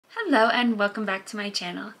Hello and welcome back to my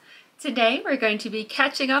channel. Today we're going to be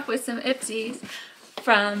catching up with some Ipsies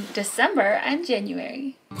from December and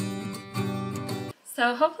January.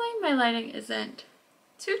 So hopefully my lighting isn't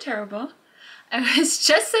too terrible. I was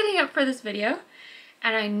just setting up for this video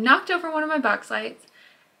and I knocked over one of my box lights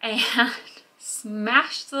and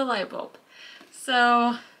smashed the light bulb.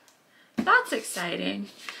 So that's exciting.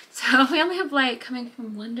 So we only have light coming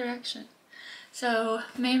from one direction. So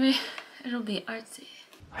maybe it'll be artsy.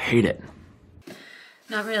 I hate it.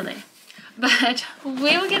 Not really. But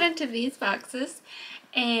we will get into these boxes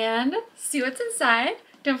and see what's inside.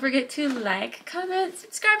 Don't forget to like, comment,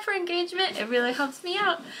 subscribe for engagement. It really helps me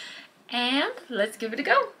out. And let's give it a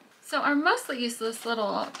go. So our mostly useless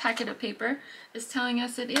little packet of paper is telling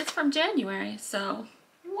us it is from January. So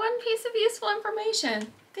one piece of useful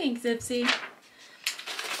information. Thanks, Ipsy.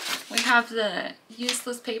 We have the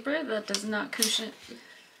useless paper that does not cushion.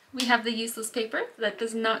 We have the useless paper that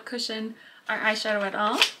does not cushion our eyeshadow at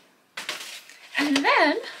all. And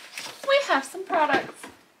then we have some products.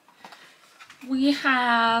 We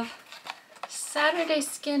have Saturday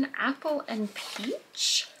Skin Apple and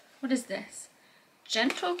Peach. What is this?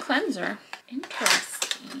 Gentle cleanser.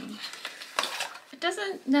 Interesting. It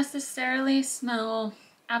doesn't necessarily smell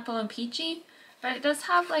apple and peachy, but it does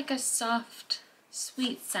have like a soft,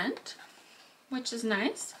 sweet scent, which is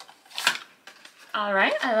nice. All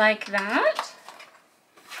right, I like that.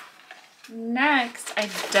 Next, I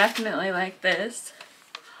definitely like this.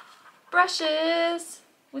 Brushes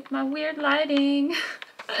with my weird lighting.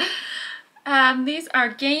 These are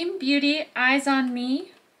Game Beauty Eyes on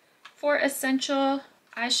Me 4 Essential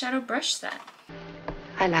Eyeshadow Brush Set.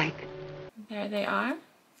 I like. There they are,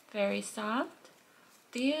 very soft.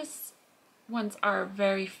 These ones are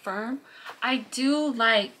very firm. I do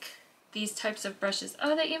like these types of brushes.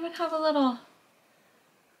 Oh, they even have a little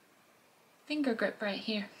finger grip right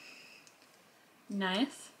here.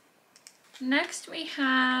 Nice. Next we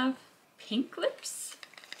have Pink Lips.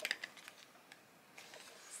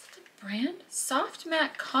 Is that the brand? Soft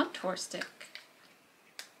Matte Contour Stick.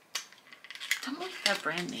 Don't like that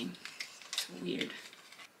brand name. It's weird.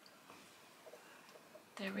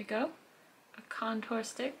 There we go. A contour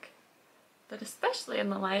stick that, especially in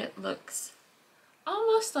the light, looks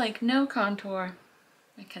almost like no contour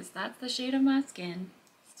because that's the shade of my skin.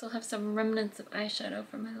 Still have some remnants of eyeshadow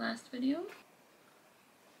from my last video.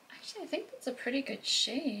 Actually, I think that's a pretty good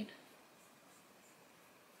shade.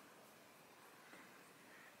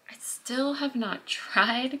 I still have not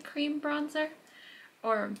tried cream bronzer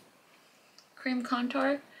or cream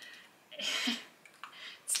contour. It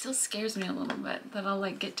still scares me a little bit that I'll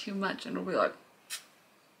like get too much and it'll be like,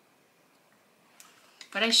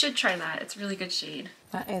 but I should try that. It's a really good shade.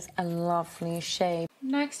 That is a lovely shade.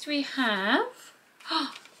 Next we have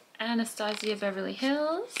Anastasia Beverly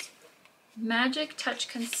Hills Magic Touch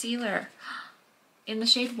Concealer in the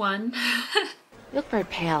shade 1. You look very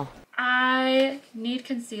pale. I need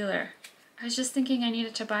concealer. I was just thinking I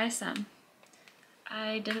needed to buy some.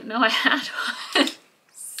 I didn't know I had one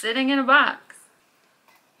sitting in a box.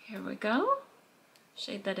 Here we go.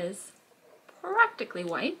 Shade that is practically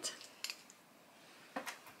white.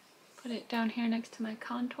 Put it down here next to my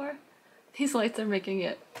contour. These lights are making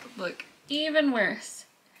it look even worse.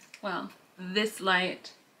 Well, this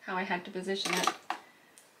light, how I had to position it.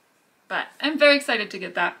 But I'm very excited to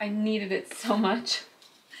get that. I needed it so much.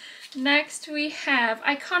 Next we have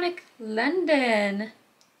Iconic London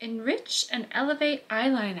Enrich and Elevate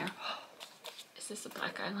Eyeliner. Is this a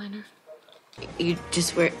black eyeliner? You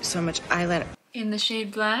just wear so much eyeliner. In the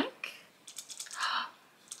shade black.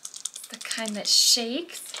 The kind that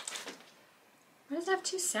shakes. Why does it have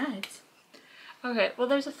 2 sides? Okay, well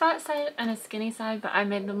there's a fat side and a skinny side, but I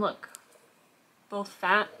made them look both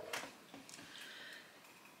fat.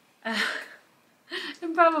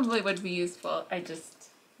 It probably would be useful. I just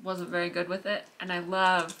wasn't very good with it, and I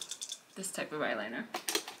love this type of eyeliner.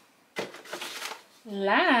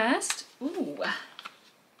 Last, ooh,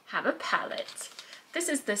 have a palette. This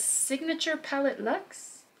is the Signature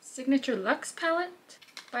Luxe palette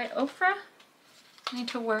by Ofra. I need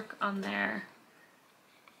to work on their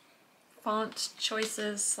font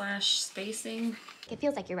choices / spacing. It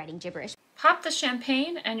feels like you're writing gibberish. Pop the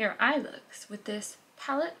champagne and your eye looks with this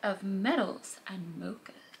palette of metals and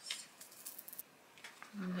mochas.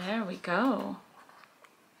 There we go.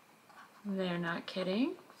 They're not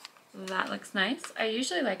kidding. That looks nice. I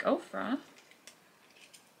usually like Ofra.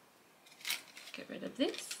 Get rid of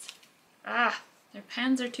this. Ah, their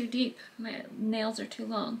pans are too deep. My nails are too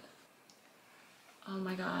long. Oh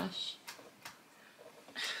my gosh.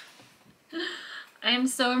 I am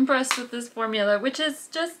so impressed with this formula, which is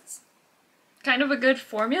just kind of a good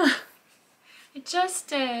formula. I just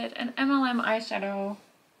did an MLM eyeshadow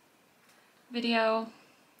video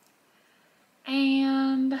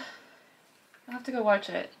and I'll have to go watch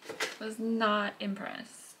it. Was not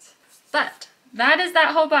impressed. But that is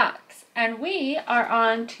that whole box. And we are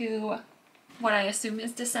on to what I assume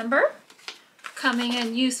is December. Coming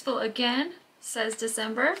in useful again, says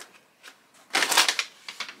December.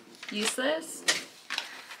 Useless.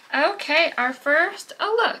 Okay, our first,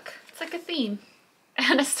 oh look, it's like a theme.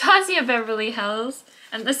 Anastasia Beverly Hills,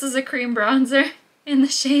 and this is a cream bronzer in the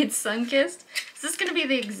shade Sunkissed. Is this gonna be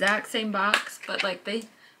the exact same box, but like they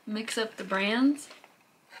mix up the brands?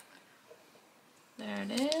 There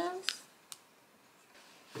it is.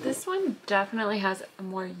 This one definitely has a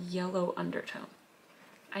more yellow undertone.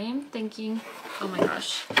 I am thinking, oh my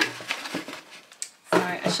gosh.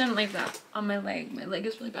 Sorry, I shouldn't leave that on my leg. My leg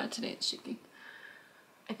is really bad today, it's shaking.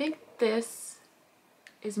 I think this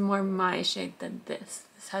is more my shade than this.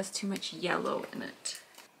 This has too much yellow in it.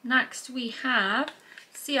 Next we have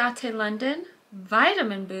Ciate London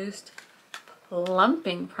Vitamin Boost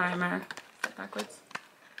Plumping Primer. Is that backwards?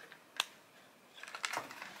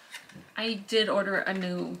 I did order a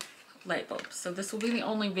new light bulb, so this will be the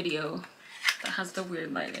only video that has the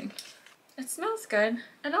weird lighting. It smells good.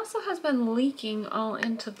 It also has been leaking all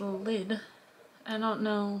into the lid. I don't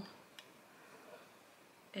know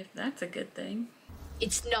if that's a good thing.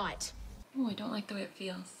 It's not. Oh, I don't like the way it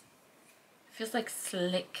feels. It feels like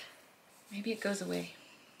slick. Maybe it goes away.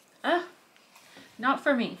 Ah, not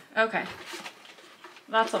for me. Okay,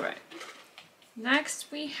 that's all right.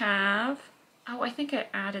 Next we have, oh, I think I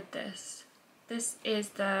added this. This is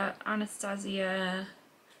the Anastasia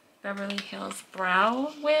Beverly Hills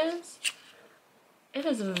Brow Wiz. It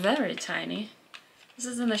is very tiny. This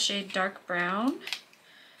is in the shade Dark Brown,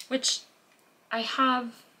 which I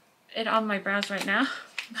have it on my brows right now,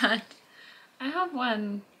 but I have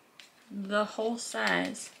one the whole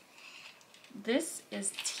size. This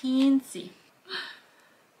is teensy.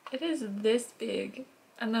 It is this big.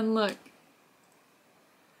 And then look,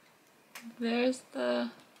 there's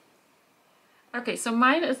the, okay, so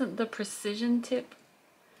mine isn't the precision tip,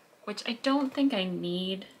 which I don't think I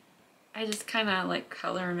need. I just kind of like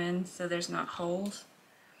color them in so there's not holes.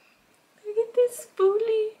 Look at this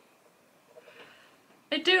spoolie.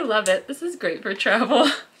 I do love it. This is great for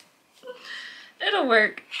travel. It'll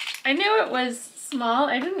work. I knew it was small.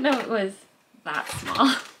 I didn't know it was that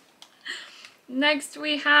small. Next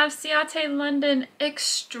we have Ciate London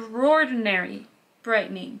Extraordinary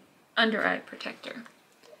Brightening Under Eye Protector.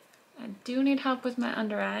 I do need help with my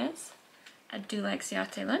under eyes. I do like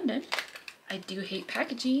Ciate London. I do hate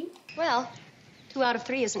packaging. Well, 2 out of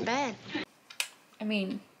 3 isn't bad. I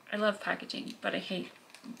mean, I love packaging, but I hate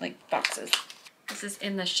like boxes. This is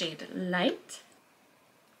in the shade Light.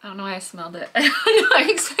 I don't know why I smelled it. I don't know,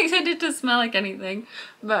 I expected it to smell like anything,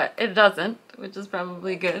 but it doesn't, which is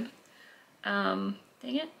probably good. Dang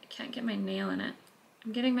it, I can't get my nail in it.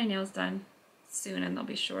 I'm getting my nails done soon and they'll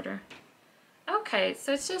be shorter. Okay,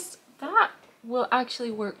 so it's just, that will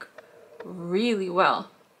actually work really well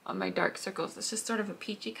on my dark circles. It's just sort of a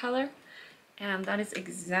peachy color, and that is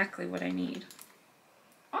exactly what I need.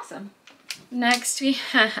 Awesome. Next we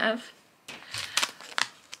have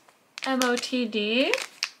MOTD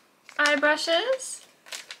eye brushes.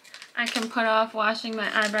 I can put off washing my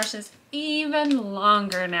eye brushes even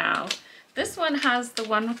longer now. This one has the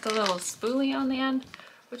one with the little spoolie on the end,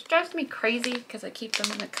 which drives me crazy because I keep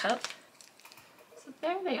them in a cup. So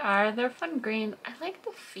there they are. They're fun green. I like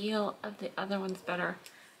the feel of the other ones better.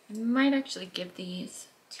 I might actually give these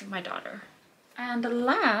to my daughter. And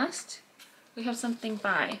last, we have something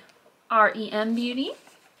by REM Beauty.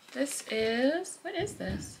 This is, what is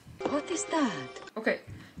this? What is that? Okay,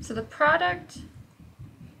 so the product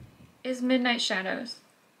is Midnight Shadows.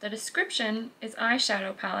 The description is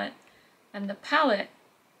eyeshadow palette, and the palette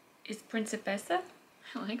is Principessa.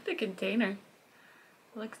 I like the container.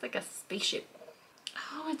 It looks like a spaceship.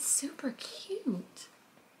 Oh, it's super cute.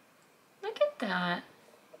 Look at that.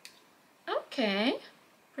 Okay.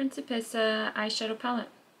 Principessa eyeshadow palette.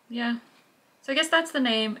 Yeah. So I guess that's the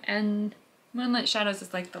name, and Moonlight Shadows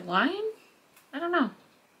is like the line? I don't know.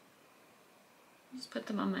 Just put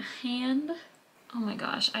them on my hand. Oh my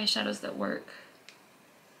gosh, eyeshadows that work.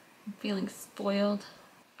 I'm feeling spoiled.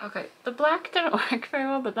 Okay, the black didn't work very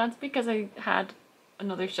well, but that's because I had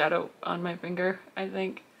another shadow on my finger, I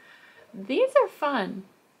think. These are fun.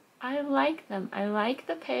 I like them. I like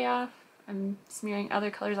the payoff. I'm smearing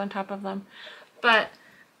other colors on top of them. But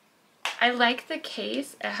I like the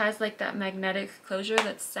case. It has like that magnetic closure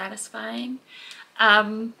that's satisfying.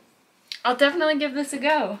 I'll definitely give this a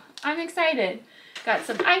go. I'm excited. Got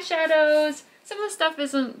some eyeshadows, some of the stuff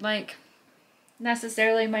isn't like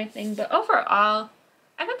necessarily my thing, but overall,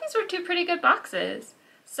 I thought these were two pretty good boxes.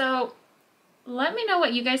 So let me know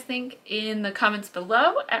what you guys think in the comments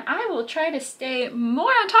below, and I will try to stay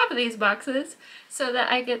more on top of these boxes so that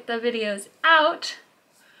I get the videos out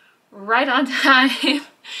right on time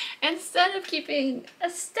instead of keeping a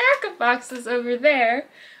stack of boxes over there,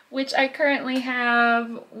 which I currently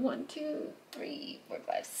have 1, 2, 3, 4,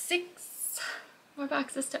 5, 6 more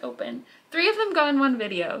boxes to open. 3 of them go in one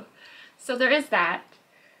video, so there is that.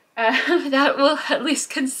 That will at least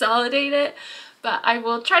consolidate it, but I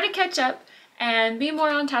will try to catch up and be more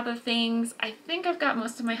on top of things. I think I've got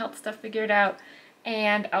most of my health stuff figured out,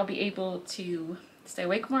 and I'll be able to stay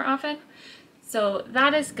awake more often. So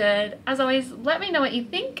that is good. As always, let me know what you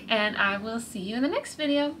think, and I will see you in the next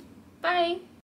video. Bye!